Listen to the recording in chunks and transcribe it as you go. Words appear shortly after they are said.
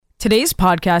Today's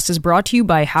podcast is brought to you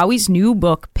by Howie's new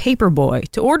book, Paperboy.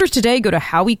 To order today, go to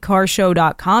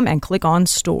howiecarrshow.com and click on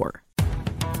store.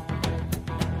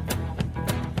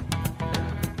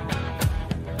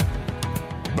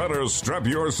 Better strap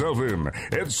yourself in.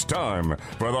 It's time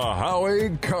for the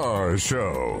Howie Carr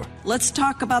Show. Let's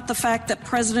talk about the fact that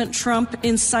President Trump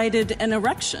incited an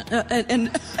erection. And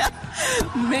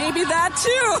maybe that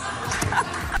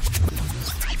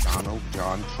too. Donald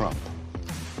John Trump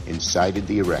incited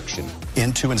the erection.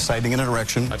 Into inciting an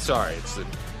erection. I'm sorry, it's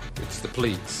the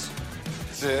pleats.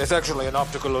 It's actually an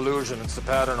optical illusion. It's the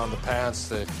pattern on the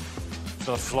pants. It's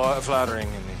not flattering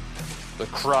in the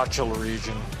crotchal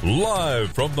region.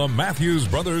 Live from the Matthews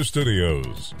Brothers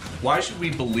Studios. Why should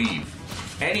we believe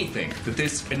anything that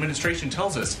this administration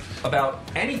tells us about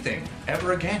anything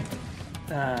ever again?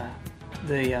 Are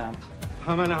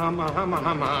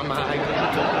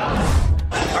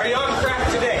you on crack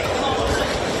today?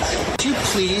 Would you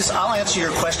please, I'll answer your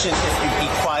question if you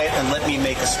be quiet and let me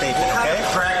make a statement, okay?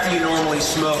 What crack do you normally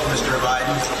smoke, Mr.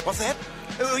 Biden? What's that?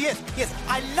 Oh, yes.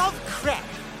 I love crack.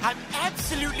 I'm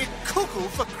absolutely cuckoo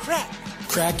for crack.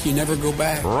 Crack, you never go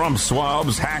back. Rump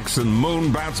swabs, hacks, and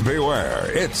moonbats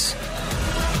beware. It's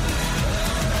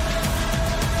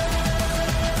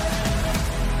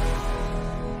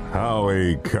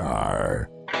Howie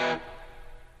Carr.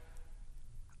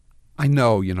 I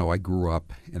know, I grew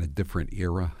up in a different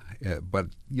era, but,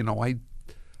 I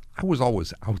was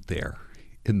always out there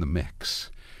in the mix.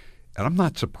 And I'm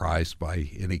not surprised by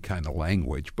any kind of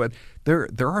language, but there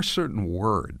are certain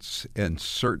words and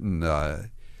certain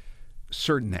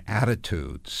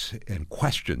attitudes and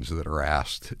questions that are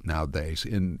asked nowadays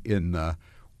in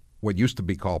what used to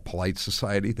be called polite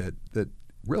society that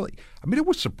really, it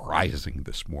was surprising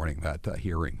this morning, that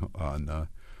hearing on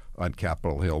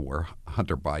Capitol Hill where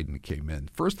Hunter Biden came in.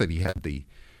 First, that he had the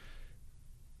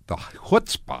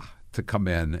chutzpah to come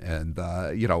in and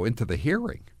into the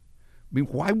hearing.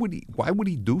 Why would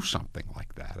he do something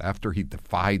like that after he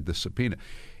defied the subpoena?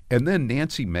 And then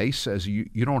Nancy Mace says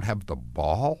you don't have the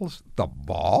balls. The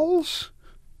balls?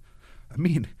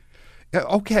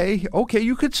 Okay,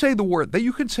 you could say the word.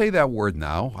 You can say that word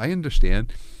now. I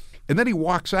understand. And then he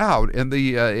walks out, and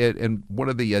and one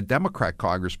of the Democrat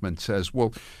congressmen says,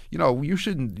 "Well, you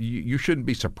shouldn't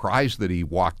be surprised that he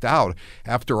walked out.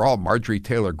 After all, Marjorie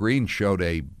Taylor Greene showed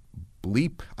a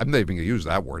bleep. I'm not even going to use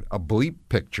that word. A bleep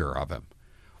picture of him.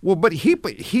 Well, but he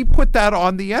put that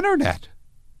on the internet.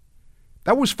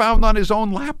 That was found on his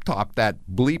own laptop. That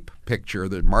bleep picture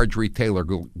that Marjorie Taylor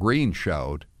Greene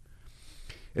showed."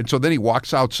 And so then he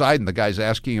walks outside, and the guy's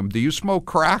asking him, "Do you smoke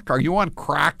crack? Are you on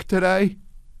crack today?"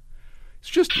 It's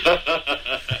just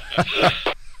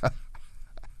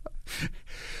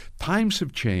times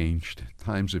have changed.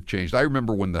 I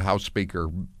remember when the House Speaker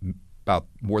about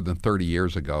more than 30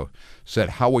 years ago said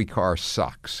Howie Carr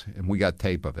sucks, and we got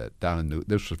tape of it down in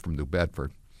this was from New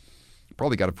Bedford.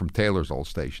 Probably got it from Taylor's old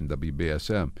station,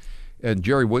 WBSM. And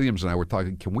Jerry Williams and I were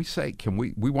talking, we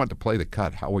want to play the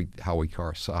cut, Howie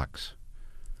Carr sucks.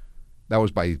 That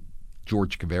was by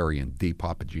George Kavarian, D.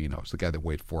 Papagenos, the guy that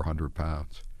weighed 400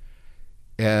 pounds.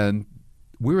 And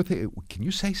we were thinking, can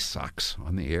you say sucks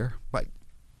on the air? Like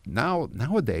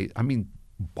nowadays,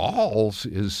 balls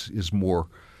is more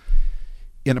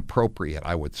inappropriate,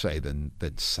 I would say, than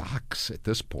sucks at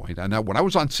this point. I know when I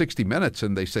was on 60 Minutes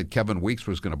and they said Kevin Weeks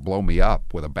was going to blow me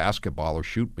up with a basketball or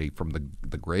shoot me from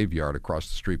the graveyard across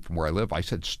the street from where I live, I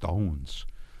said stones,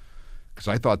 because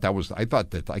I thought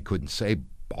that I couldn't say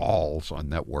balls on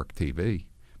network TV.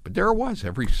 But there it was.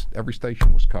 Every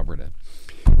station was covered in.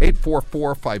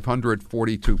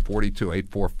 844-500-4242,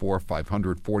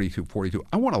 844-500-4242.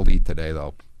 I want to lead today,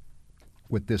 though,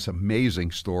 with this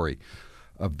amazing story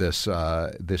of this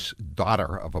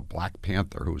daughter of a Black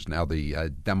Panther who's now the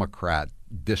Democrat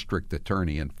district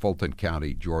attorney in Fulton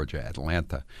County, Georgia,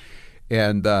 Atlanta,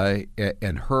 and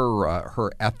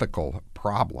her ethical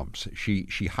problems.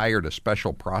 She hired a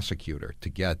special prosecutor to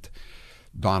get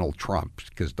Donald Trump,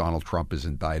 because Donald Trump is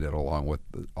indicted along with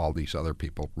all these other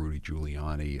people, Rudy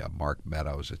Giuliani, Mark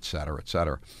Meadows, et cetera, et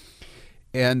cetera.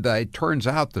 And it turns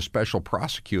out the special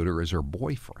prosecutor is her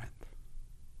boyfriend.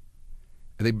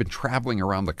 And they've been traveling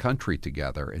around the country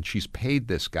together, and she's paid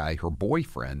this guy, her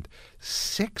boyfriend,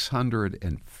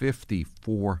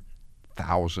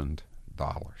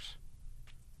 $654,000.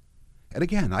 And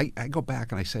again, I go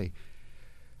back and I say,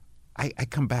 I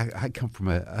come from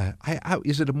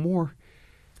is it a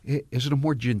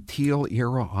more genteel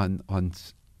era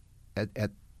at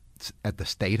the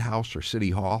State House or City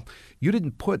Hall? You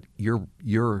didn't put your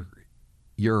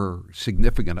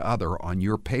significant other on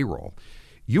your payroll.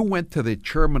 You went to the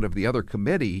chairman of the other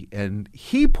committee, and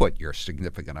he put your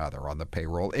significant other on the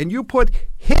payroll, and you put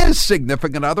his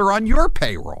significant other on your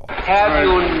payroll. Have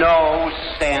you no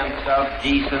sense of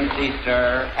decency,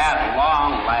 sir? At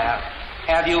long last,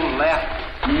 have you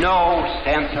left no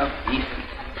sense of decency?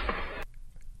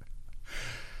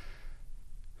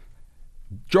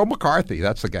 Joe McCarthy,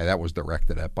 that's the guy that was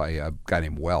directed at by a guy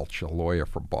named Welch, a lawyer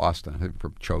from Boston, I think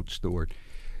from Choate Stewart.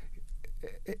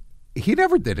 He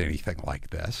never did anything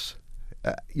like this,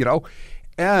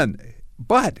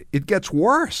 but it gets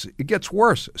worse. It gets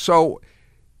worse. So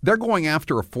they're going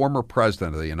after a former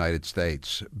president of the United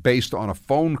States based on a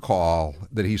phone call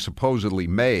that he supposedly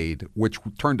made, which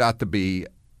turned out to be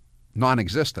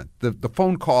non-existent. The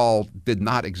phone call did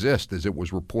not exist as it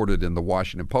was reported in the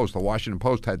Washington Post. The Washington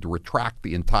Post had to retract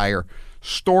the entire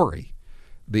story,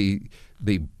 the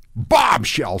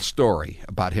bombshell story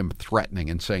about him threatening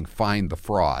and saying, find the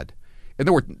fraud. And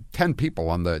there were 10 people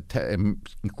on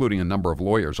including a number of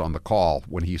lawyers on the call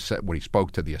when he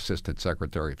spoke to the Assistant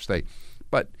Secretary of State.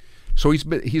 But so he's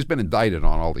been indicted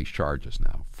on all these charges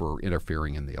now for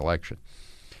interfering in the election.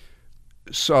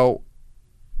 So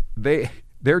they're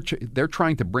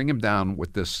trying to bring him down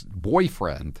with this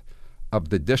boyfriend of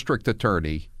the district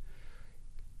attorney,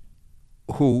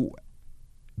 who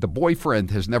the boyfriend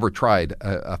has never tried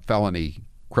a felony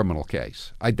criminal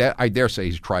case. I dare say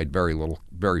he's tried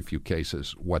very few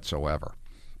cases whatsoever.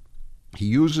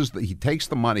 He takes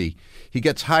the money. He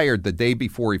gets hired the day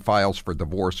before he files for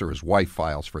divorce or his wife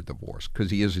files for divorce,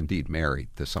 because he is indeed married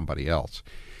to somebody else.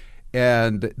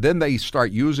 And then they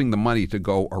start using the money to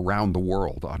go around the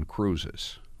world on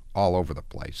cruises all over the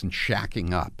place and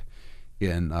shacking up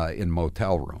in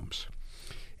motel rooms.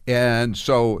 And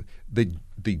so the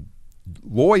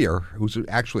lawyer, who's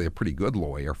actually a pretty good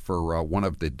lawyer for one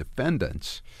of the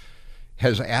defendants,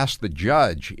 has asked the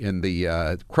judge in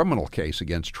the criminal case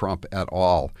against Trump et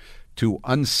al. To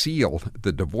unseal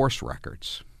the divorce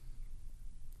records.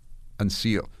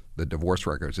 Unseal the divorce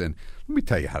records. And let me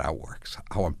tell you how that works,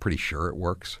 how I'm pretty sure it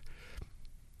works.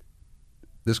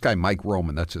 This guy, Mike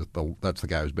Roman, that's the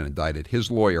guy who's been indicted. His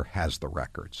lawyer has the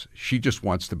records. She just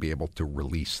wants to be able to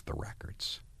release the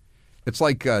records. It's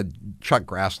like Chuck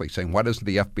Grassley saying, why doesn't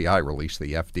the FBI release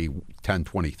the FD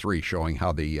 1023 showing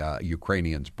how the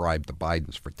Ukrainians bribed the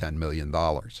Bidens for $10 million?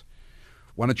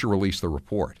 Why don't you release the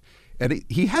report? And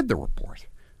he had the report.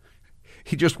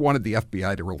 He just wanted the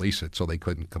FBI to release it so they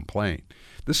couldn't complain.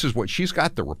 This is what she's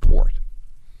got, the report.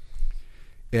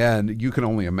 And you can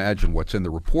only imagine what's in the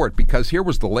report, because here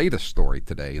was the latest story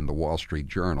today in the Wall Street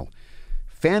Journal.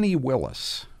 Fani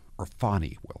Willis, or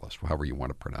Fani Willis, however you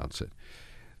want to pronounce it,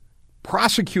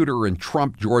 prosecutor in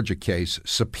Trump Georgia case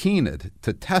subpoenaed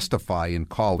to testify in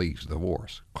colleague's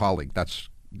divorce. Colleague, that's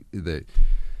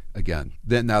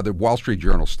now the Wall Street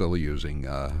Journal still using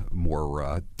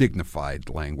more dignified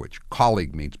language.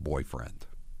 Colleague means boyfriend.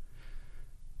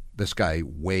 This guy,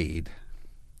 Wade,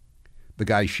 the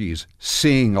guy she's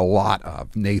seeing a lot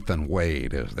of, Nathan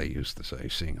Wade, as they used to say,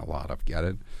 seeing a lot of, get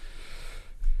it?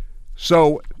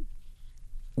 So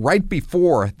right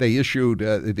before they issued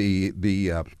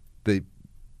the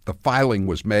filing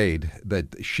was made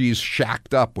that she's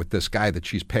shacked up with this guy that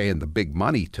she's paying the big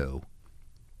money to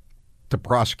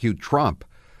prosecute Trump,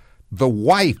 the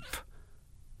wife,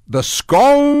 the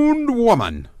scorned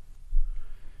woman,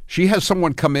 she has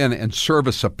someone come in and serve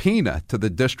a subpoena to the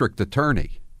district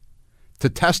attorney to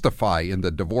testify in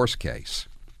the divorce case.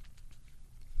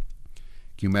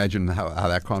 Can you imagine how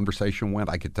that conversation went?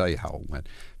 I could tell you how it went.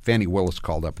 Fani Willis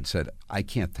called up and said, I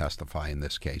can't testify in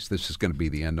this case. This is going to be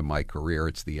the end of my career.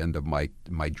 It's the end of my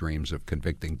dreams of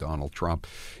convicting Donald Trump.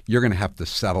 You're going to have to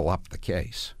settle up the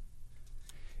case.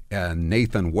 And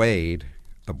Nathan Wade,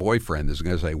 the boyfriend, is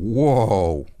going to say,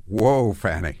 whoa,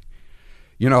 Fani.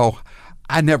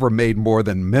 I never made more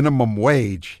than minimum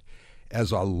wage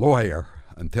as a lawyer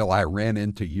until I ran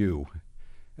into you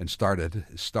and started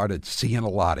seeing a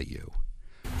lot of you.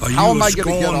 How am I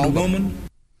going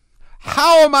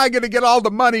to get all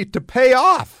the money to pay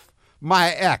off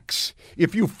my ex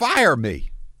if you fire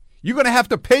me? You're going to have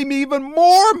to pay me even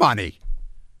more money.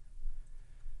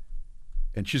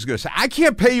 And she's going to say, I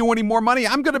can't pay you any more money.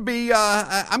 I'm going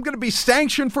to be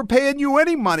sanctioned for paying you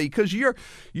any money because you're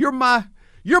my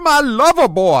lover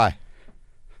boy.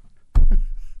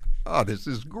 Oh, this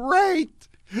is great.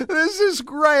 This is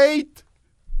great.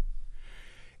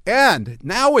 And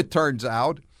now it turns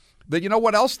out that you know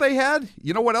what else they had?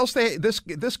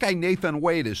 This guy Nathan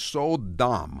Wade is so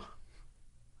dumb.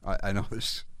 I know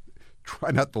this.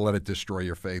 Try not to let it destroy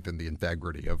your faith in the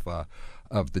integrity of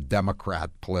the Democrat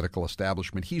political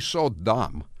establishment. He's so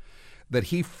dumb that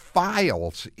he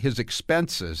files his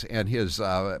expenses and his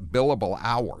billable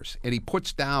hours, and he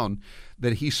puts down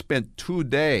that he spent 2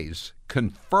 days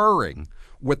conferring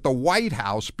with the White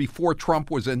House before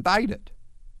Trump was indicted.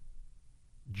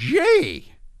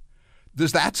 Gee,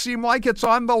 does that seem like it's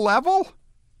on the level?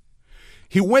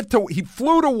 He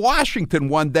flew to Washington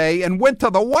one day and went to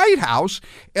the White House,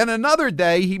 and another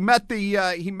day he met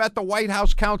the White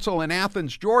House counsel in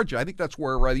Athens, Georgia. I think that's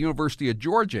where the University of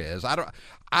Georgia is. I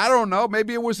don't know.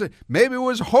 Maybe it was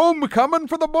homecoming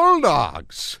for the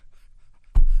Bulldogs.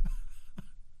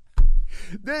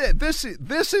 These are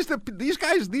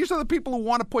the people who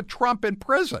want to put Trump in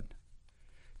prison.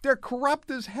 They're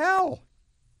corrupt as hell.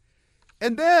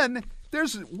 And then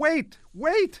there's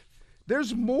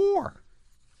more.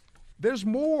 There's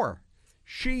more.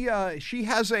 She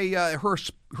has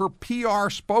her PR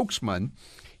spokesman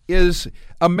is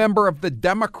a member of the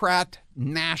Democrat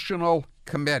National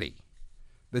Committee.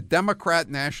 The Democrat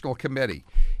National Committee.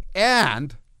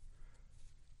 And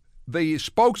the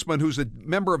spokesman, who's a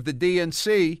member of the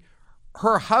DNC,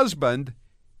 her husband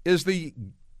is the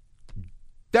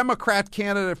Democrat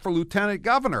candidate for lieutenant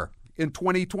governor in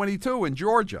 2022 in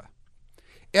Georgia.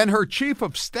 And her chief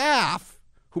of staff,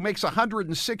 who makes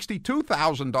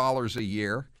 $162,000 a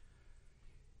year,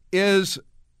 is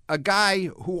a guy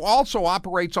who also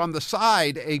operates on the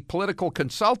side a political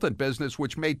consultant business,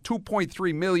 which made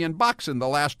 $2.3 million in the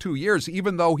last 2 years,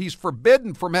 even though he's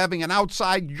forbidden from having an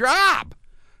outside job,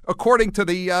 according to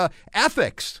the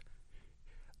ethics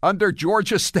under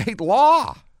Georgia state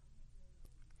law.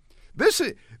 These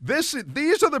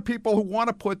are the people who want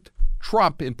to put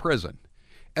Trump in prison.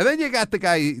 And then you got the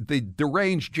guy, the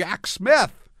deranged Jack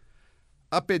Smith,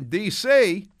 up in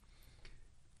D.C.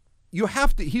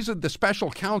 He's the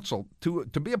special counsel. To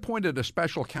be appointed a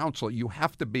special counsel, you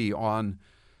have to be on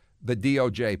the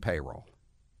DOJ payroll.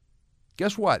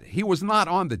 Guess what? He was not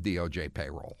on the DOJ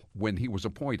payroll when he was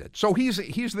appointed. So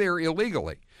he's there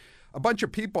illegally. A bunch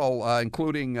of people,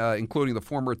 including the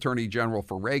former Attorney General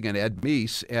for Reagan, Ed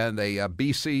Meese, and a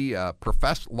BC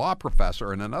law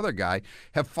professor and another guy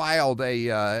have filed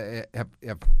a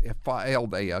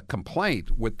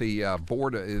complaint with the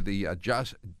board of the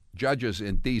judges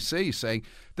in D.C. saying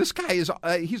this guy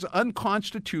he's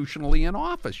unconstitutionally in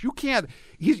office. You can't.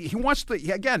 He wants to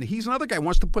he's another guy who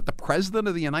wants to put the president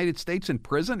of the United States in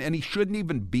prison, and he shouldn't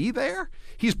even be there.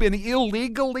 He's been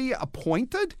illegally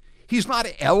appointed. He's not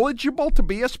eligible to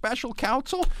be a special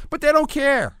counsel, but they don't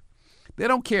care. They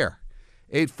don't care.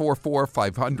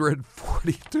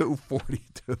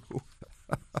 844-500-4242.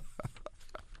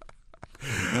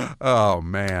 Oh,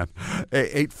 man.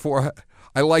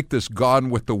 I like this Gone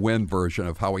with the Wind version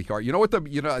of Howie Carr.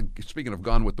 Speaking of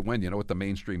Gone with the Wind, you know what the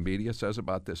mainstream media says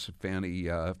about this Fani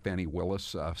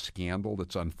Willis scandal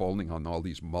that's unfolding on all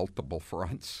these multiple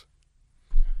fronts?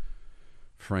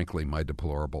 Frankly, my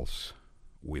deplorables,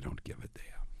 we don't give a damn.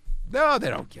 No,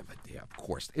 they don't give a damn. Of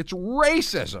course, it's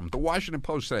racism. The Washington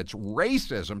Post said it's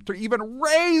racism to even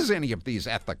raise any of these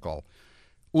ethical,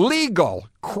 legal,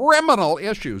 criminal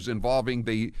issues involving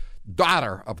the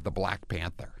daughter of the Black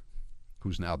Panther,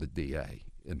 who's now the DA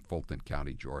in Fulton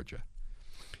County, Georgia.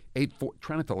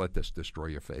 Try not to let this destroy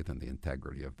your faith in the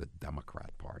integrity of the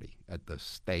Democrat Party at the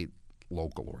state,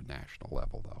 local, or national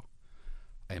level, though.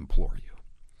 I implore you.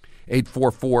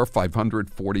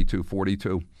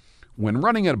 844-500-4242. When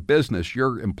running a business,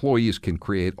 your employees can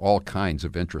create all kinds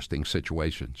of interesting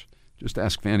situations. Just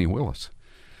ask Fani Willis.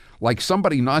 Like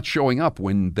somebody not showing up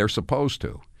when they're supposed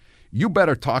to. You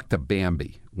better talk to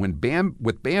Bambi. With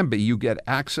Bambi, you get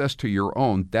access to your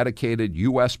own dedicated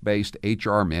U.S.-based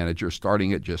HR manager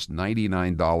starting at just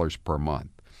 $99 per month.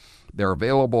 They're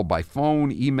available by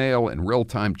phone, email, and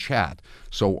real-time chat,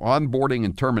 so onboarding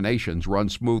and terminations run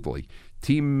smoothly.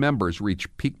 Team members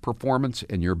reach peak performance,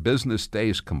 and your business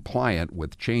stays compliant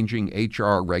with changing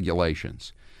HR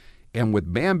regulations. And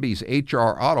with Bambi's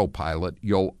HR Autopilot,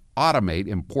 you'll automate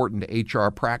important HR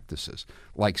practices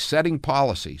like setting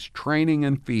policies, training,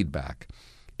 and feedback.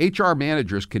 HR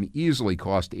managers can easily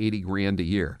cost $80,000 a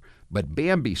year, but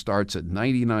Bambi starts at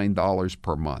 $99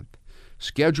 per month.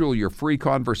 Schedule your free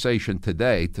conversation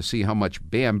today to see how much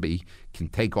Bambi can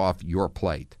take off your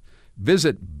plate.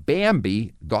 Visit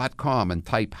Bambi.com and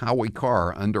type Howie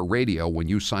Carr under radio when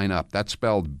you sign up. That's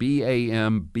spelled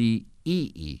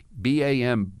B-A-M-B-E-E.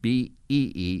 B-A-M-B-E-E.com.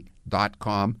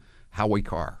 Howie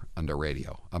Carr under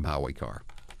radio. I'm Howie Carr.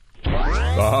 The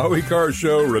Howie Carr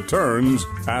Show returns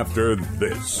after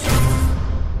this.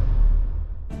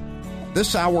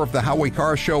 This hour of the Howie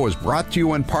Carr Show is brought to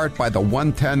you in part by the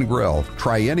 110 Grill.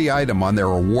 Try any item on their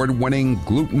award-winning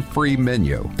gluten-free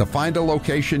menu. To find a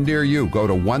location near you, go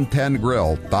to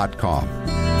 110grill.com.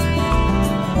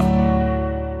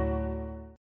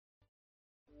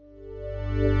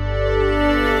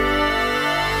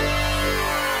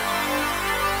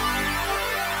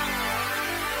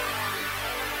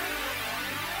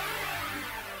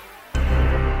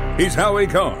 He's Howie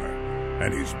Carr,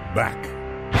 and he's back.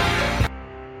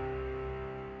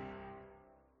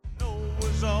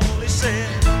 Was only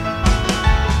said,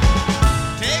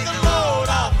 take a load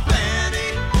off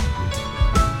Fani.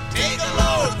 Take a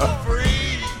load for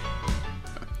free.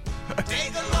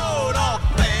 Take a load off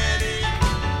Fani.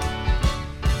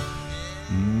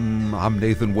 I'm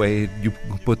Nathan Wade. You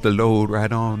put the load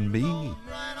right on me.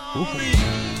 Ooh.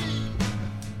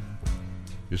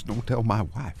 Just don't tell my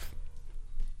wife.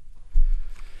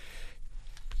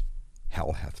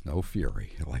 Hell hath no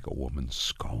fury like a woman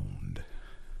scorned.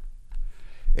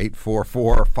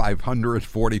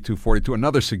 844-500-4242.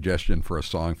 Another suggestion for a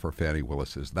song for Fani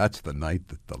Willis is That's the Night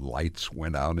That the Lights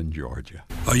Went Out in Georgia.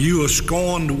 Are you a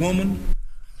scorned woman?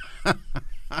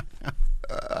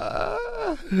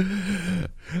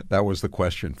 That was the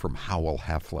question from Howell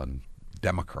Heflin,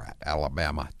 Democrat,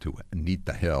 Alabama, to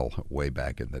Anita Hill way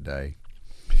back in the day.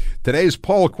 Today's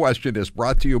poll question is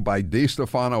brought to you by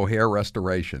DeStefano Hair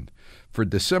Restoration. For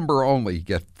December only,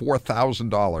 get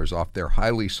 $4,000 off their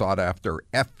highly sought-after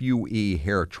FUE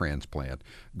hair transplant.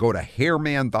 Go to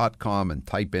hairman.com and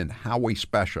type in Howie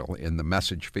Special in the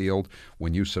message field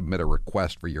when you submit a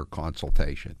request for your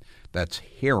consultation. That's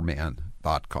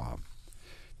hairman.com.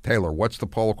 Taylor, what's the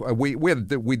poll? We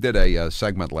did a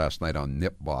segment last night on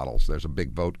nip bottles. There's a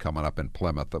big vote coming up in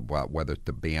Plymouth about whether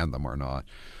to ban them or not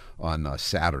on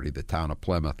Saturday, the town of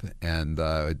Plymouth, and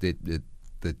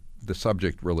the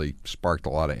subject really sparked a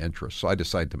lot of interest. So I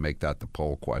decided to make that the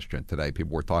poll question today.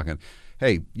 People were talking,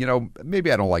 hey,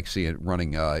 maybe I don't like seeing it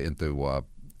running into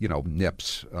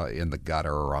nips in the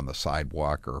gutter or on the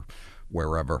sidewalk or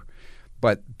wherever.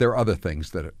 But there are other things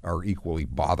that are equally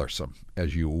bothersome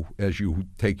as you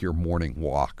take your morning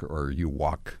walk or you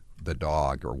walk the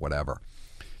dog or whatever.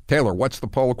 Taylor, what's the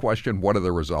poll question? What are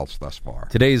the results thus far?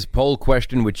 Today's poll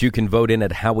question, which you can vote in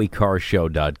at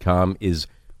HowieCarrshow.com, is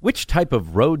which type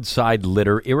of roadside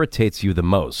litter irritates you the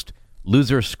most?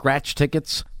 Loser scratch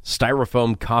tickets,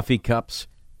 styrofoam coffee cups,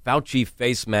 Fauci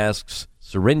face masks,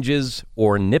 syringes,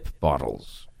 or nip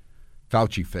bottles?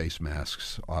 Fauci face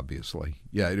masks, obviously.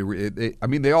 Yeah,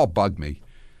 they all bug me,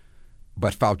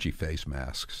 but Fauci face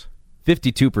masks.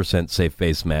 52% say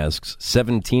face masks,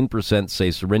 17% say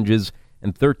syringes,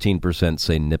 and 13%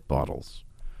 say nip bottles.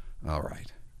 All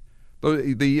right.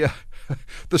 The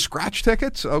scratch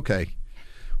tickets? Okay.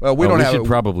 Well, we should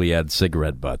probably add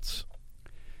cigarette butts.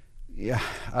 Yeah,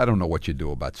 I don't know what you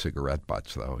do about cigarette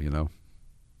butts, though,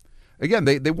 Again,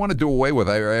 they want to do away with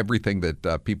everything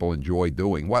that people enjoy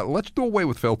doing. Well, let's do away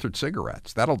with filtered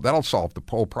cigarettes. That'll solve the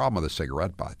whole problem of the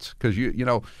cigarette butts. Because,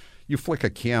 you flick a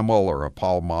Camel or a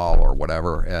Pall Mall or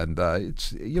whatever, and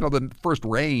it's, the first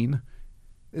rain,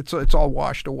 it's all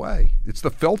washed away. It's the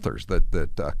filters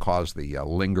that cause the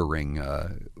lingering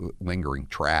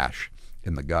trash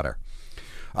in the gutter.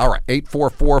 All right,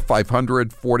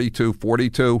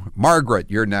 844-500-4242. Margaret,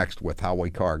 you're next with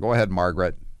Howie Carr. Go ahead,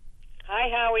 Margaret. Hi,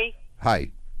 Howie.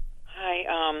 Hi. Hi.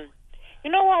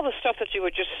 All the stuff that you were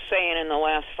just saying in the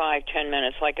last 5-10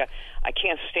 minutes, like I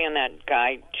can't stand that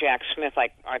guy, Jack Smith, I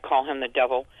call him the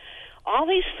devil. All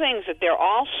these things that they're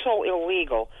all so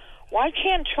illegal. Why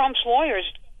can't Trump's lawyers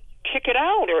kick it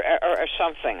out or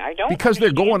something? I don't. Because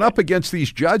they're going up against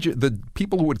these judges. The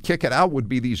people who would kick it out would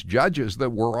be these judges that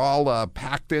were all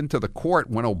packed into the court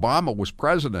when Obama was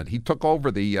president. He took over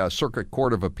the Circuit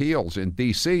Court of Appeals in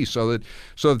D.C. so that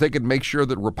they could make sure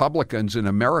that Republicans and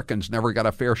Americans never got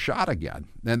a fair shot again.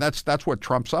 And that's what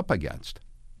Trump's up against.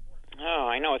 Oh,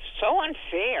 I know. It's so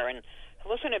unfair. And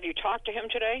listen, have you talked to him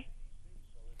today?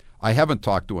 I haven't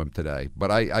talked to him today,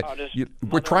 but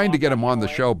we're trying to get him on the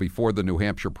show before the New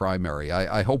Hampshire primary.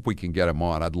 I hope we can get him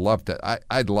on. I'd love to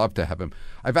have him.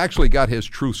 I've actually got his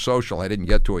Truth Social. I didn't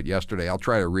get to it yesterday. I'll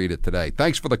try to read it today.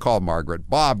 Thanks for the call, Margaret.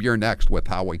 Bob, you're next with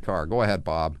Howie Carr. Go ahead,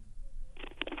 Bob.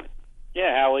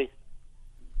 Yeah, Howie.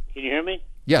 Can you hear me?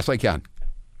 Yes, I can.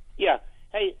 Yeah.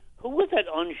 Hey, who was that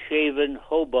unshaven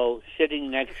hobo sitting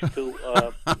next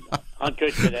to Hunter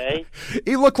today?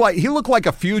 He looked like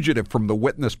a fugitive from the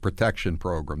witness protection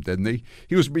program, didn't he?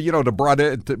 He was, brought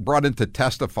in to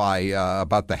testify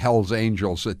about the Hells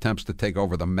Angels' attempts to take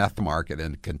over the meth market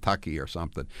in Kentucky or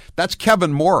something. That's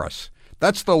Kevin Morris.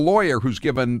 That's the lawyer who's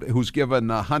given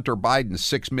Hunter Biden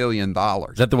 $6 million.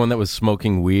 Is that the one that was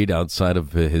smoking weed outside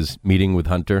of his meeting with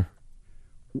Hunter?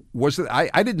 Was it?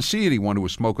 I didn't see anyone who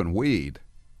was smoking weed.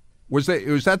 Was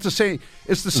that the same?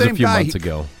 It's the same guy. A few months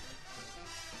ago.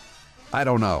 I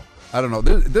don't know.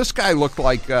 This guy looked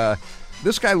like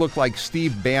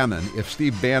Steve Bannon. If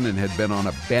Steve Bannon had been on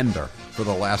a bender for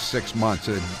the last 6 months,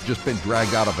 it had just been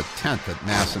dragged out of a tent at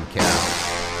Mass and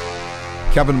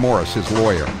Cal. Kevin Morris, his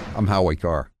lawyer. I'm Howie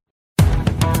Carr.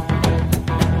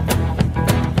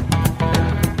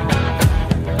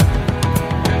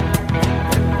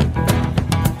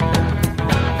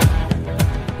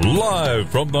 Live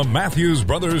from the Matthews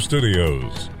Brothers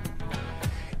Studios.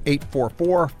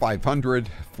 844-500-4242.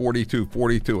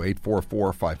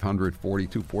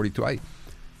 844-500-4242.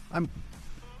 I'm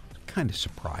kind of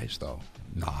surprised, though,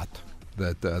 not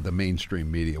that the mainstream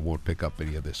media won't pick up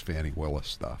any of this Fani Willis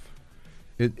stuff.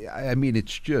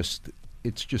 It's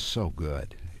just so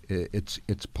good.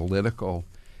 It's political.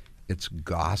 It's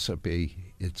gossipy.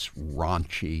 It's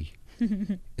raunchy.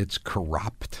 It's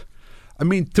corrupt. I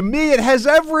mean, to me, it has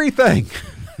everything.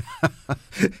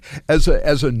 As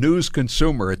a news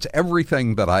consumer, it's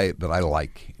everything that I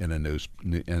like in a news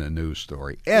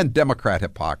story, and Democrat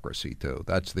hypocrisy too.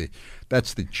 That's the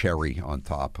cherry on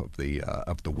top of the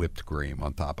whipped cream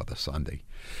on top of the sundae.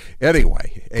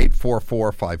 Anyway,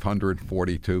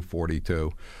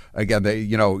 844-500-4242. Again,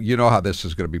 you know how this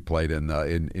is going to be played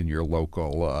in your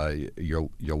local your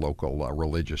local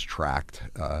religious tract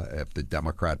at the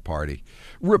Democrat Party.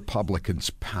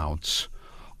 Republicans pounce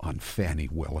on Fani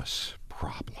Willis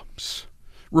problems.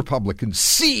 Republicans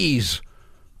seize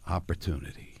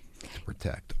opportunity to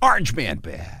protect Orange Man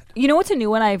bad. You know what's a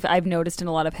new one I've noticed in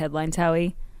a lot of headlines,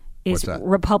 Howie? Is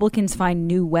Republicans find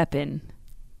new weapon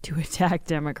to attack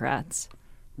Democrats.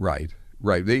 Right.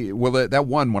 That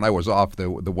one, when I was off,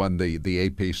 the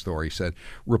AP story said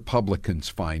Republicans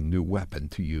find new weapon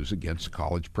to use against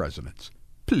college presidents.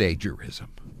 Plagiarism.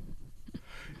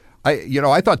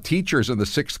 I thought teachers in the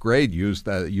 6th grade used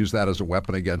that as a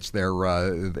weapon against their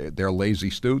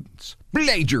lazy students.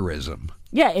 Plagiarism.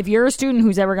 Yeah, if you're a student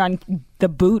who's ever gotten the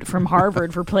boot from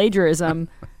Harvard for plagiarism,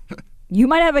 you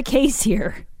might have a case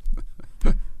here.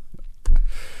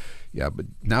 Yeah, but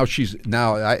now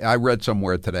I read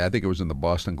somewhere today, I think it was in the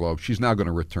Boston Globe, she's now going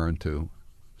to return to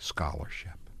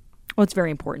scholarship. Well, it's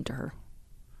very important to her.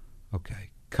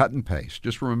 Okay. Cut and paste.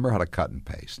 Just remember how to cut and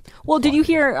paste. Well, did you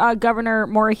hear Governor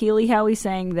Maura Healey, Howie,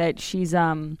 saying that she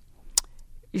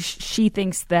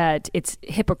thinks that it's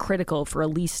hypocritical for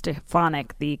Elise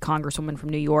Stefanik, the congresswoman from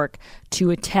New York,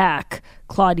 to attack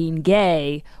Claudine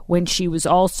Gay when she was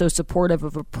also supportive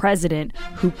of a president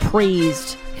who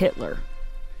praised Hitler?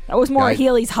 That was Maura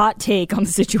Healey's hot take on the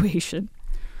situation.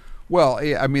 Well,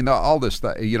 I mean, all this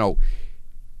stuff,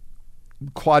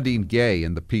 Claudine Gay,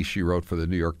 in the piece she wrote for the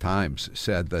New York Times,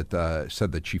 said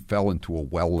that she fell into a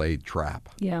well-laid trap.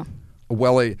 Yeah.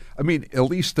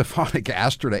 Elise Stefanik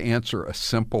asked her to answer a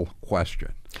simple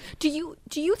question. Do you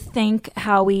think,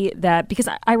 Howie, that because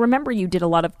I remember you did a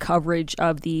lot of coverage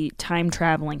of the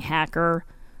time-traveling hacker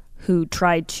who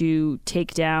tried to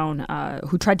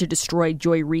destroy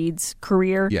Joy Reid's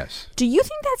career? Yes. Do you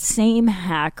think that same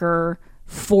hacker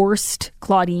forced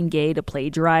Claudine Gay to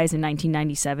plagiarize in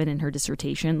 1997 in her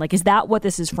dissertation? Like, is that what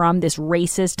this is from? This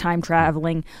racist,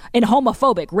 time-traveling, and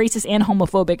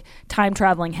homophobic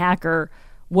time-traveling hacker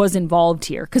was involved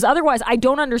here? Because otherwise, I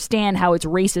don't understand how it's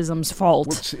racism's fault.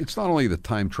 Well, it's not only the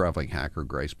time-traveling hacker,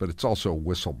 Grace, but it's also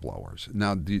whistleblowers.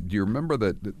 Now, do you remember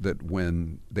that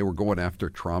when they were going after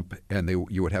Trump, and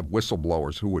you would have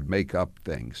whistleblowers who would make up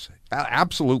things,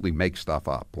 absolutely make stuff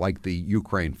up, like the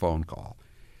Ukraine phone call.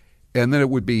 And then it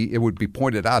would be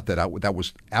pointed out that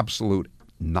was absolute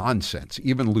nonsense.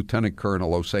 Even Lieutenant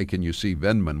Colonel Osekan UC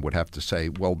Vindman would have to say,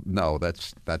 well, no,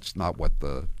 that's not what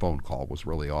the phone call was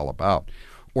really all about.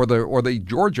 Or the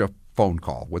Georgia phone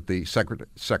call with the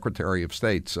Secretary of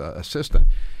State's assistant.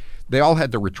 They all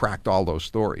had to retract all those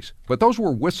stories. But those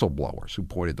were whistleblowers who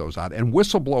pointed those out, and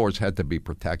whistleblowers had to be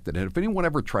protected. And if anyone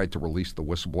ever tried to release the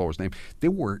whistleblower's name, they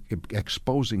were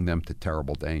exposing them to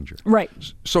terrible danger. Right.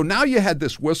 So now you had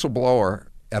this whistleblower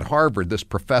at Harvard, this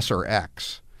Professor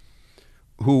X,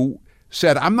 who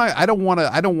said, I don't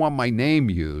want my name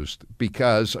used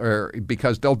because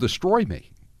they'll destroy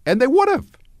me. And they would have.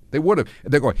 And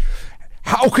they're going,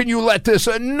 how can you let this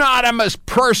anonymous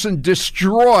person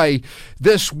destroy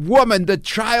this woman, the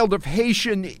child of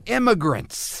Haitian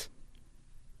immigrants?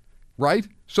 Right?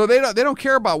 So they don't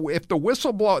care about if the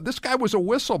whistleblower. This guy was a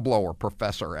whistleblower,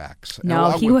 Professor X. No,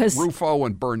 he was Rufo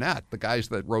and Burnett, the guys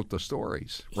that wrote the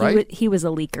stories. Right? He was a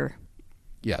leaker.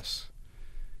 Yes,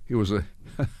 he was a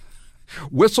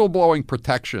whistleblowing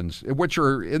protections, which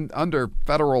are under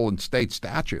federal and state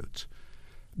statutes.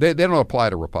 They don't apply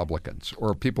to Republicans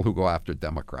or people who go after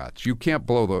Democrats. You can't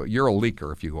you're a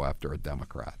leaker if you go after a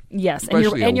Democrat. Yes,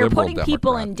 especially and you're putting Democrat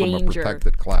people in danger. From a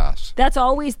protected class. That's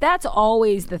always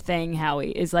the thing,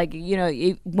 Howie, is like,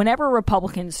 whenever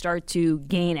Republicans start to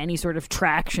gain any sort of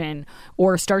traction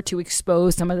or start to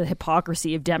expose some of the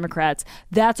hypocrisy of Democrats,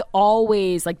 that's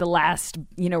always like the last,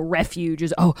 refuge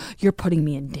is, oh, you're putting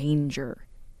me in danger.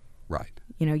 Right.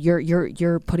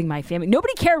 you're putting my family.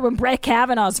 Nobody cared when Brett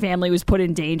Kavanaugh's family was put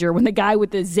in danger, when the guy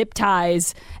with the zip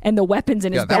ties and the weapons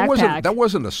in his backpack. That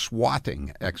wasn't a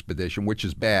swatting expedition, which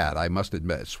is bad. I must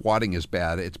admit, swatting is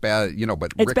bad. It's bad,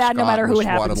 but it's Rick bad Scott no matter who it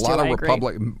swatted. happens a lot to. of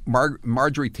Republican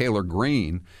Marjorie Taylor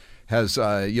Greene has,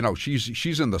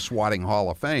 she's in the swatting Hall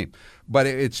of Fame, but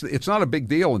it's not a big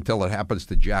deal until it happens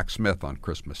to Jack Smith on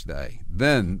Christmas Day.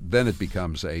 Then it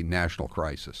becomes a national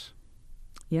crisis.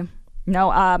 Yeah.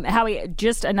 No, Howie,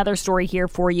 just another story here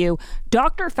for you.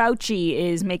 Dr. Fauci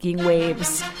is making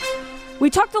waves. We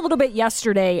talked a little bit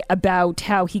yesterday about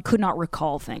how he could not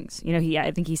recall things.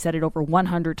 I think he said it over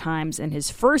 100 times in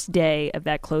his first day of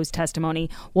that closed testimony.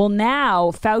 Well,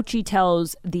 now Fauci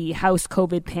tells the House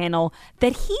COVID panel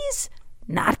that he's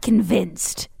not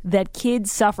convinced that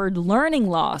kids suffered learning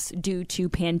loss due to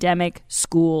pandemic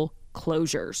school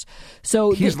closures.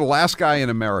 So he's the last guy in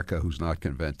America who's not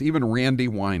convinced. Even Randy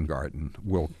Weingarten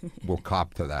will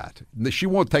cop to that. She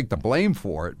won't take the blame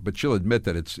for it, but she'll admit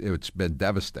that it's been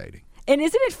devastating. And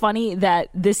isn't it funny that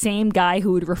the same guy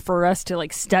who would refer us to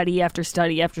study after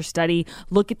study after study,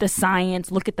 look at the science,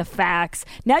 look at the facts,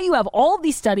 now you have all of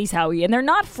these studies, Howie, and they're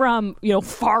not from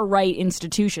far-right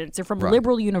institutions. They're from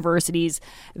liberal universities.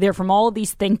 They're from all of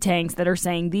these think tanks that are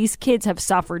saying these kids have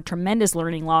suffered tremendous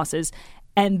learning losses.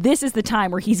 And this is the time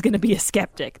where he's going to be a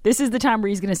skeptic. This is the time where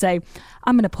he's going to say,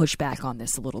 I'm going to push back on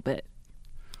this a little bit.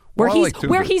 Where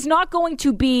he's not going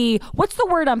to be, what's the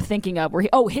word I'm thinking of?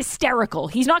 Hysterical.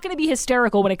 He's not going to be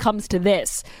hysterical when it comes to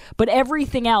this. But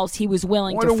everything else he was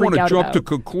willing to freak out about. I don't want to jump to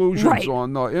conclusions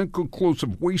on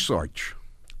inconclusive research.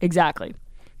 Exactly.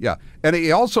 Yeah. And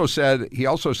he also said,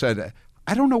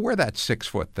 I don't know where that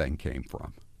 6-foot thing came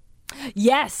from.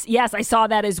 Yes, I saw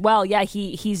that as well. Yeah,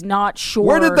 he's not sure.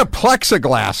 Where did the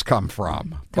plexiglass come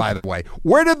from, by the way?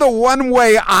 Where did the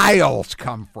one-way aisles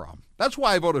come from? That's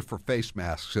why I voted for face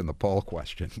masks in the poll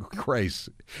question. Grace,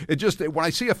 when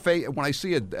I see a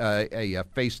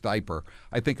face diaper,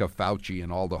 I think of Fauci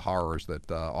and all the horrors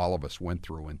that all of us went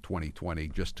through in 2020,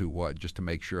 just to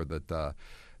make sure that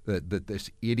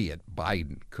this idiot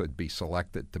Biden could be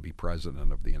selected to be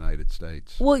president of the United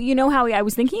States. Well, Howie, I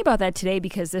was thinking about that today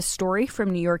because this story from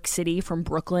New York City, from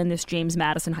Brooklyn, this James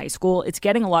Madison High School, it's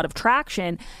getting a lot of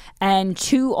traction. And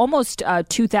almost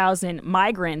 2,000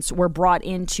 migrants were brought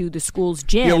into the school's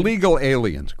gym. Illegal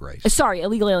aliens, Grace. Sorry,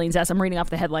 illegal aliens. Yes, I'm reading off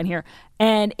the headline here.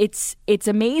 And it's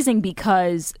amazing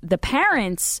because the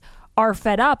parents are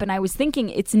fed up. And I was thinking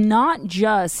it's not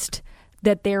just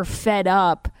that they're fed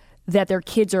up that their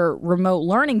kids are remote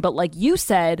learning. But like you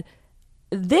said,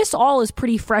 this all is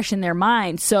pretty fresh in their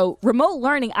mind. So remote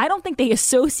learning, I don't think they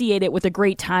associate it with a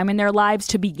great time in their lives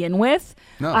to begin with.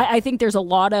 No. I think there's a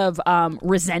lot of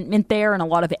resentment there and a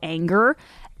lot of anger.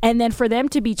 And then for them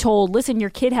to be told, listen, your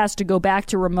kid has to go back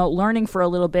to remote learning for a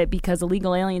little bit because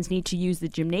illegal aliens need to use the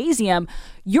gymnasium,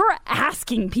 you're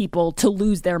asking people to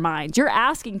lose their minds. You're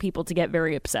asking people to get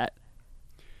very upset.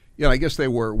 Yeah, I guess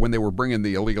when they were bringing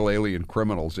the illegal alien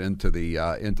criminals into the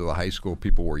high school,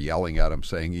 people were yelling at them,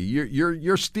 saying,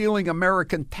 "You're stealing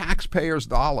American taxpayers'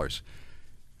 dollars."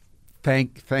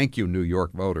 Thank you, New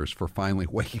York voters, for finally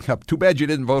waking up. Too bad you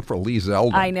didn't vote for Lee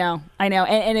Zeldin. I know,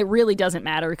 and it really doesn't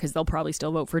matter because they'll probably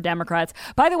still vote for Democrats.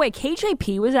 By the way,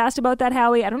 KJP was asked about that,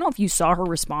 Howie. I don't know if you saw her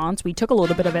response. We took a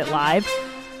little bit of it live.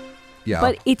 Yeah,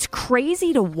 but it's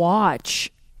crazy to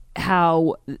watch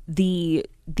how the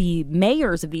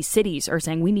mayors of these cities are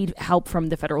saying we need help from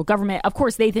the federal government. Of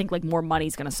course, they think more money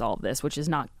is going to solve this, which is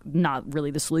not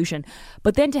really the solution.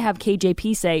 But then to have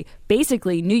KJP say,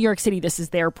 basically, New York City, this is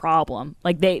their problem.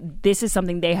 This is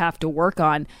something they have to work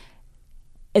on.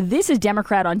 This is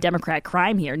Democrat on Democrat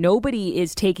crime here. Nobody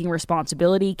is taking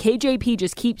responsibility. KJP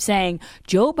just keeps saying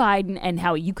Joe Biden, and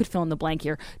Howie, you could fill in the blank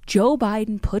here. Joe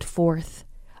Biden put forth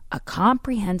a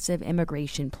comprehensive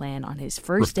immigration plan on his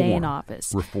first day in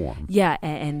office. Reform. Yeah,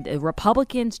 and the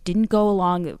Republicans didn't go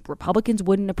along. The Republicans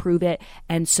wouldn't approve it.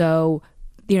 And so,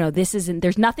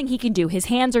 there's nothing he can do. His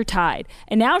hands are tied.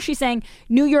 And now she's saying,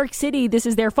 New York City, this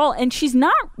is their fault. And she's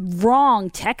not wrong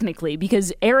technically,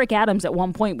 because Eric Adams at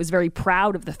one point was very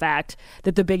proud of the fact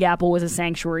that the Big Apple was a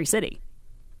sanctuary city.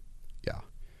 Yeah.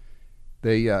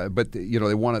 They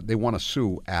want to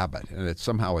sue Abbott, and it's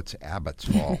Abbott's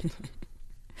fault.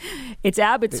 It's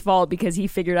Abbott's fault because he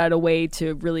figured out a way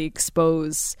to really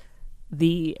expose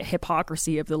the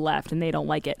hypocrisy of the left, and they don't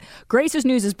like it. Grace's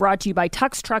News is brought to you by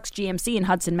Tux Trucks GMC in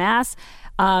Hudson, Mass.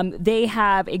 They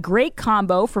have a great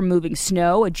combo for moving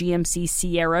snow, a GMC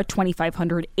Sierra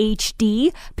 2500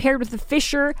 HD, paired with the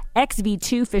Fisher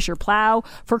XV2 Fisher plow.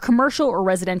 For commercial or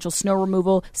residential snow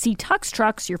removal, see Tux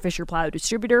Trucks, your Fisher plow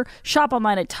distributor. Shop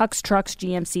online at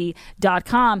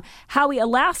tuxtrucksgmc.com. Howie,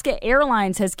 Alaska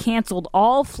Airlines has canceled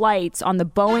all flights on the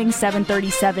Boeing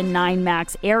 737-9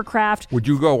 MAX aircraft. Would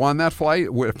you go on that flight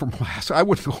from Alaska? I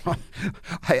would go on.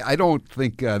 I don't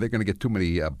think they're going to get too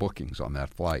many bookings on that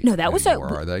flight. No, that was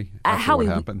anymore, are they? Howie,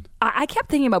 what happened? I kept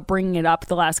thinking about bringing it up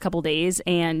the last couple days,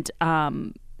 and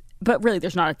but really,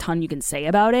 there's not a ton you can say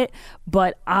about it.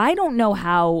 But I don't know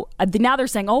how. Now they're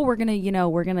saying, "Oh, we're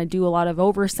gonna do a lot of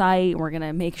oversight. We're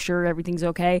gonna make sure everything's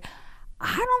okay."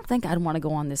 I don't think I'd want to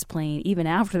go on this plane even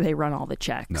after they run all the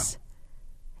checks.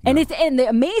 No. And the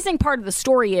amazing part of the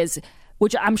story is,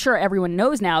 which I'm sure everyone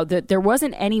knows now, that there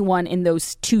wasn't anyone in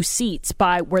those two seats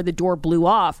by where the door blew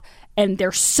off. And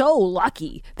they're so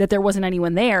lucky that there wasn't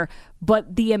anyone there.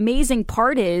 But the amazing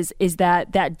part is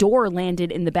that that door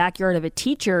landed in the backyard of a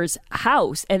teacher's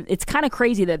house. And it's kind of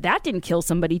crazy that didn't kill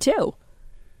somebody too.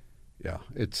 Yeah,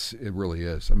 it really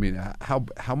is. I mean,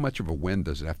 how much of a wind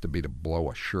does it have to be to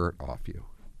blow a shirt off you,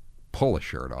 pull a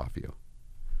shirt off you?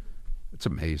 It's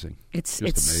amazing. It's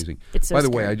amazing. It's so By the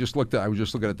scary. way, I was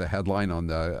just looking at the headline on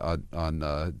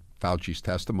Fauci's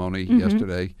testimony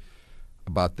yesterday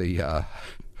about the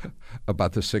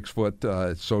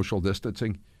 6-foot social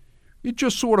distancing. It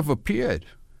just sort of appeared.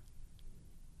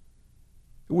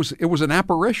 It was an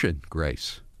apparition,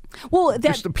 Grace. Well, it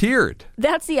just appeared.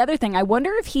 That's the other thing. I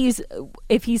wonder if he's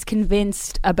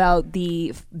convinced about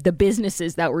the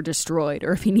businesses that were destroyed,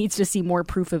 or if he needs to see more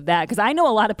proof of that. Because I know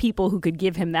a lot of people who could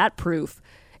give him that proof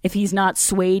if he's not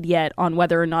swayed yet on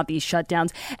whether or not these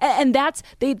shutdowns. And that's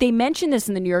they mentioned this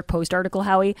in the New York Post article,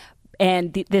 Howie.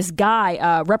 And this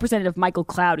guy, Representative Michael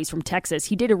Cloud, he's from Texas,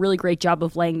 he did a really great job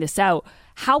of laying this out.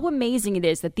 How amazing it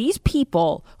is that these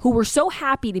people who were so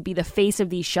happy to be the face of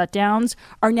these shutdowns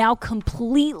are now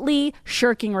completely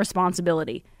shirking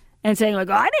responsibility. And saying, like,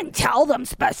 I didn't tell them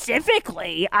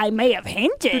specifically. I may have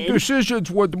hinted. The decisions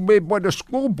were made by the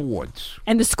school boards.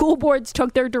 And the school boards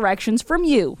took their directions from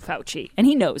you, Fauci. And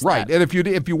he knows right. that. And if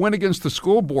you went against the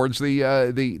school boards,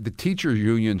 the teachers'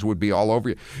 unions would be all over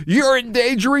you. You're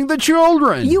endangering the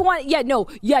children. You're I'm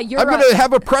going to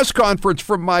have a press conference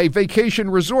from my vacation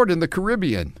resort in the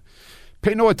Caribbean.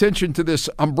 Pay no attention to this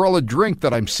umbrella drink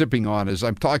that I'm sipping on as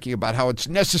I'm talking about how it's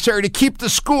necessary to keep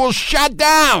the schools shut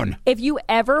down. If you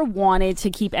ever wanted to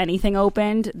keep anything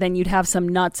opened, then you'd have some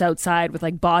nuts outside with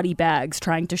like body bags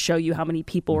trying to show you how many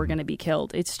people were going to be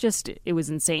killed. It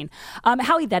was insane.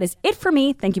 Howie, that is it for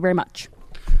me. Thank you very much.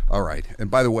 All right.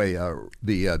 And by the way,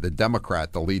 the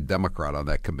Democrat, the lead Democrat on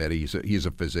that committee, he's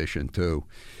a physician too.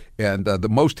 And the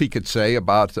most he could say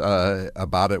about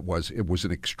it was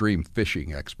an extreme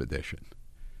fishing expedition.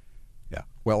 Yeah.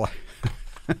 Well,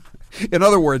 in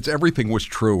other words, everything was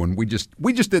true, and we just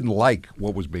didn't like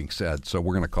what was being said, so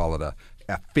we're going to call it a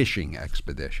fishing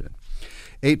expedition.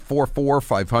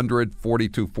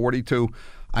 844-500-4242.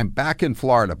 I'm back in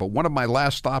Florida, but one of my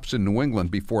last stops in New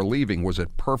England before leaving was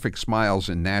at Perfect Smiles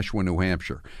in Nashua, New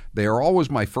Hampshire. They are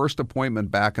always my first appointment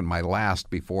back and my last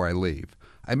before I leave.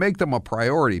 I make them a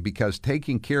priority because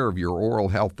taking care of your oral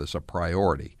health is a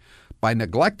priority. By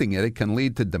neglecting it, it can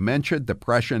lead to dementia,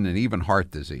 depression, and even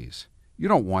heart disease. You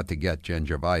don't want to get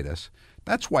gingivitis.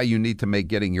 That's why you need to make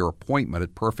getting your appointment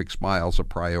at Perfect Smiles a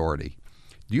priority.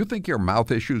 Do you think your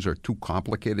mouth issues are too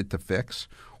complicated to fix,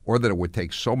 or that it would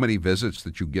take so many visits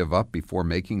that you give up before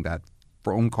making that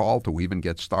phone call to even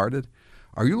get started?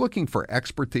 Are you looking for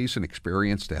expertise and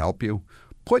experience to help you?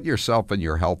 Put yourself and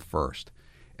your health first.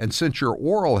 And since your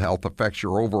oral health affects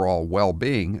your overall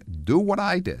well-being, do what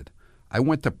I did. I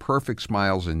went to Perfect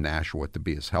Smiles in Nashua to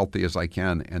be as healthy as I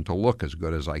can and to look as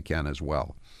good as I can as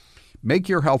well. Make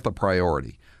your health a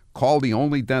priority. Call the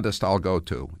only dentist I'll go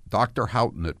to, Dr.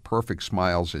 Houghton at Perfect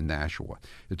Smiles in Nashua.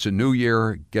 It's a new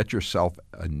year. Get yourself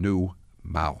a new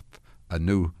mouth, a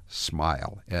new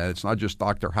smile. And it's not just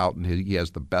Dr. Houghton. He has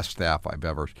the best staff I've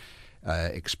ever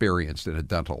experienced in a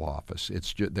dental office.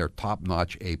 They're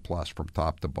top-notch A+ from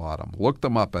top to bottom. Look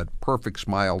them up at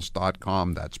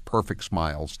perfectsmiles.com. That's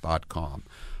perfectsmiles.com.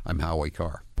 I'm Howie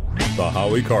Carr. The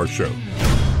Howie Carr Show.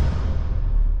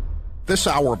 This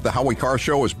hour of the Howie Carr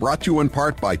Show is brought to you in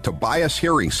part by Tobias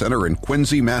Hearing Center in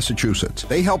Quincy, Massachusetts.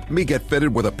 They helped me get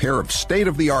fitted with a pair of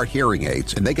state-of-the-art hearing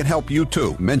aids, and they can help you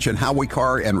too. Mention Howie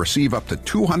Carr and receive up to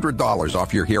 $200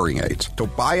 off your hearing aids.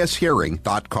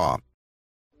 TobiasHearing.com.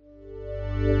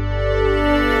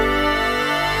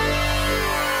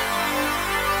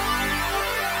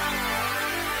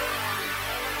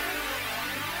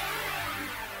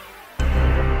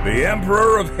 the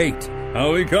Emperor of Hate,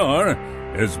 Howie Carr,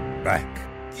 is back.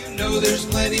 You know there's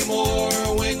plenty more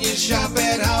when you shop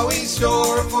at Howie's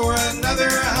store for another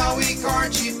Howie Carr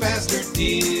cheap bastard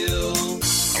deal.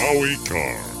 Howie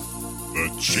Carr,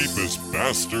 the cheapest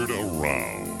bastard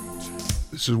around.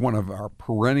 This is one of our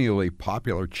perennially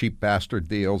popular cheap bastard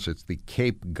deals. It's the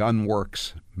Cape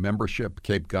Gunworks membership.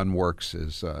 Cape Gunworks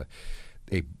is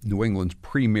New England's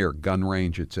premier gun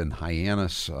range. It's in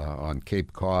Hyannis on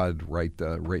Cape Cod, right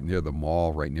near the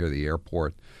mall, right near the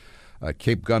airport.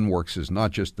 Cape Gunworks is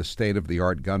not just the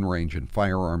state-of-the-art gun range and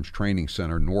firearms training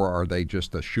center, nor are they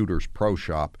just a shooter's pro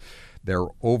shop. Their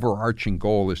overarching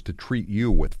goal is to treat you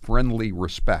with friendly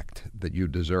respect that you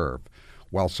deserve.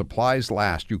 While supplies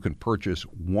last, you can purchase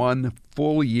 1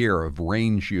 full year of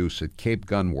range use at Cape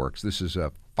Gunworks. This is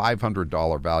a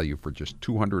 $500 value for just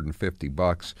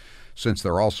 $250. Since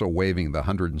they're also waiving the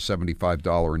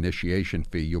 $175 initiation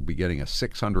fee, you'll be getting a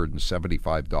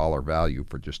 $675 value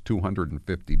for just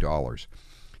 $250.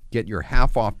 Get your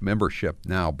half-off membership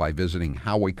now by visiting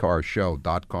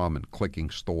HowieCarShow.com and clicking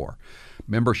store.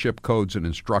 Membership codes and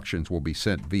instructions will be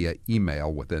sent via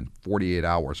email within 48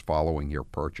 hours following your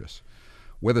purchase.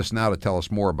 With us now to tell us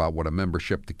more about what a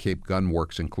membership to Cape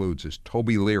Gunworks includes is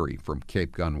Toby Leary from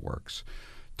Cape Gunworks.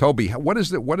 Toby, what are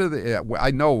the?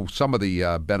 I know some of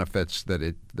the benefits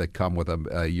that come with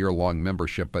a year-long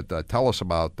membership, but tell us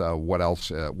about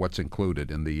what's included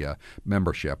in the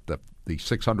membership, the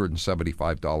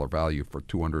 $675 value for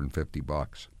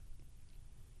 $250.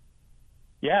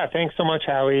 Yeah, thanks so much,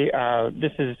 Howie.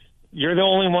 You're the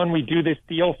only one we do this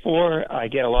deal for. I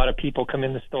get a lot of people come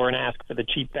in the store and ask for the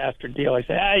cheap bastard deal. I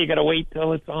say, you got to wait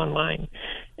till it's online,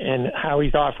 and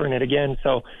Howie's offering it again.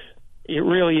 So it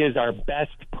really is our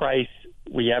best price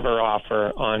we ever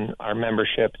offer on our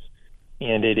memberships,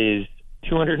 and it is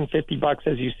 $250,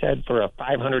 as you said, for a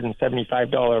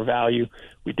 $575 value.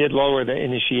 We did lower the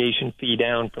initiation fee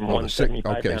down from $175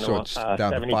 down to it's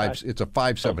down to $5. It's a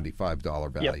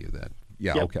 $575 value then.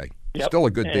 Yeah, yep. Okay. Yep. Still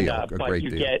a good deal, a great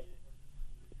deal.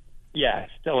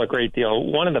 Still a great deal.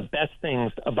 One of the best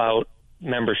things about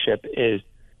membership is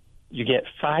you get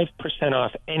 5%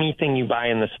 off anything you buy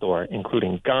in the store,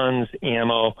 including guns,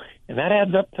 ammo, and that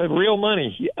adds up to real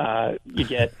money. You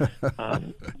get,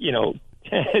 10%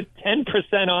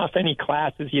 off any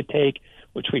classes you take,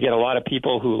 which we get a lot of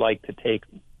people who like to take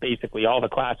basically all the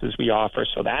classes we offer,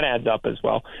 so that adds up as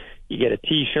well. You get a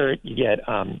T-shirt, you get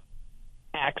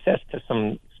access to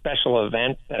some special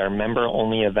events that are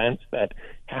member-only events that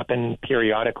happen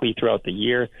periodically throughout the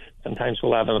year. Sometimes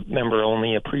we'll have a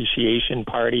member-only appreciation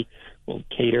party. We'll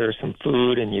cater some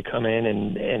food, and you come in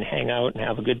and hang out and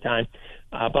have a good time.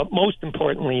 But most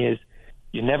importantly is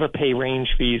you never pay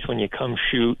range fees when you come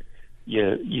shoot.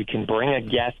 You can bring a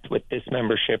guest with this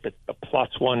membership. It's the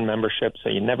 +1 membership, so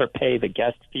you never pay the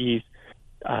guest fees.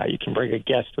 You can bring a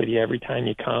guest with you every time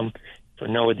you come for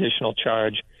no additional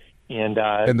charge. And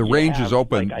the range is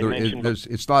open. Like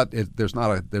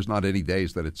there's not any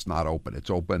days that it's not open. It's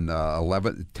open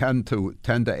 10 to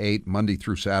 8 Monday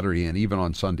through Saturday, and even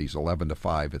on Sundays 11 to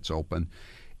 5 it's open.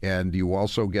 And you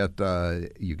also get a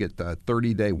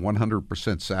 30-day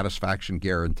 100% satisfaction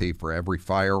guarantee for every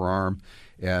firearm,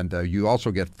 and you also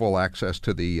get full access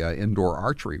to the indoor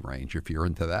archery range if you're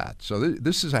into that. So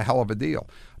this is a hell of a deal.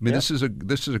 I mean, this is a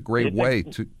great way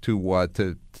to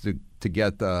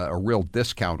get a real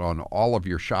discount on all of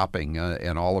your shopping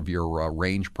and all of your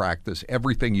range practice,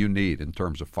 everything you need in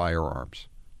terms of firearms,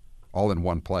 all in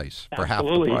one place for half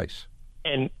the price.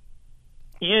 And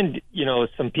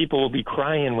some people will be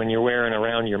crying when you're wearing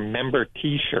around your member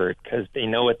T-shirt because they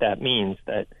know what that means,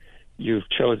 that you've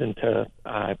chosen to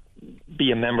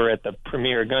be a member at the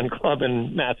premier gun club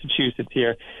in Massachusetts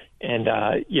here. And,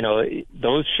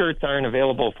 those shirts aren't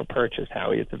available for purchase,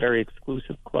 Howie. It's a very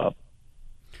exclusive club.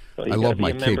 So I love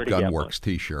my Cape Gunworks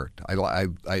T-shirt. I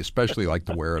especially like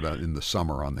to wear it in the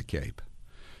summer on the Cape.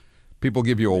 People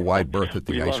give you a wide berth at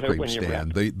the ice cream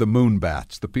stand. The moon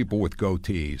bats, the people with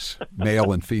goatees,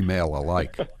 male and female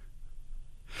alike.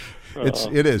 It's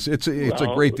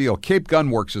a great deal. Cape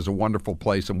Gunworks is a wonderful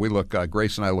place, and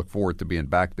Grace and I look forward to being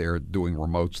back there doing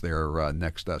remotes there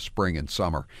next spring and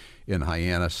summer in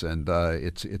Hyannis, and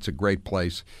it's a great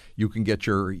place. You can get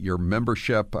your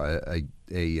membership, a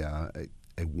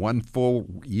 1 full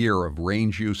year of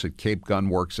range use at Cape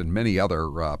Gunworks and many other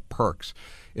perks.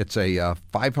 It's a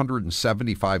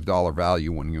 $575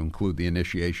 value when you include the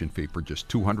initiation fee for just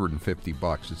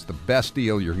 $250. It's the best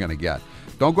deal you're going to get.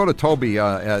 Don't go to Toby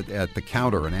at the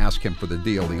counter and ask him for the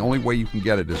deal. The only way you can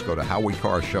get it is go to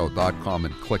HowieCarShow.com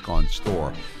and click on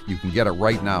store. You can get it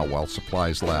right now while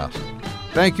supplies last.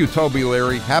 Thank you, Toby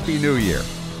Leary. Happy New Year.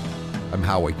 I'm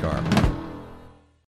Howie Carr.